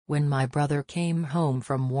when my brother came home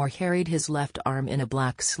from war carried his left arm in a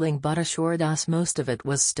black sling but assured us most of it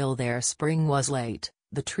was still there. Spring was late,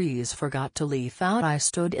 the trees forgot to leaf out. I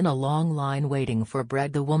stood in a long line waiting for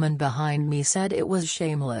bread. The woman behind me said it was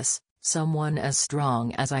shameless, someone as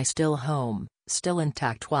strong as I still home, still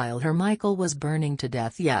intact while her Michael was burning to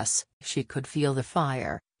death. Yes, she could feel the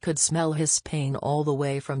fire, could smell his pain all the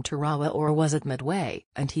way from Tarawa, or was it Midway?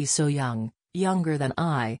 And he so young, younger than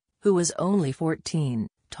I, who was only 14,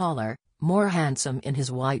 taller, more handsome in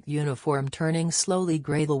his white uniform, turning slowly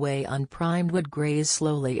gray the way unprimed wood graze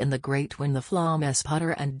slowly in the grate when the flames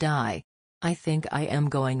putter and die. I think I am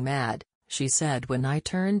going mad, she said when I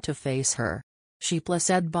turned to face her. She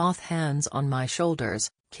placed both hands on my shoulders,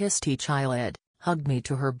 kissed each eyelid, hugged me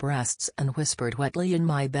to her breasts and whispered wetly in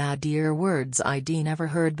my bad ear words I'd never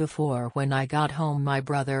heard before. When I got home my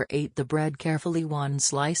brother ate the bread carefully, one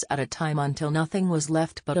slice at a time until nothing was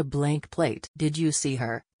left but a blank plate. Did you see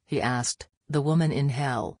her? He asked, the woman in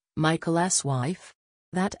hell, Michael's wife?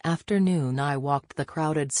 That afternoon I walked the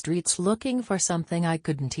crowded streets looking for something I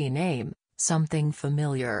couldn't name, something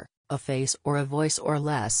familiar, a face or a voice or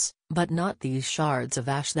less, but not these shards of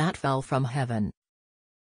ash that fell from heaven.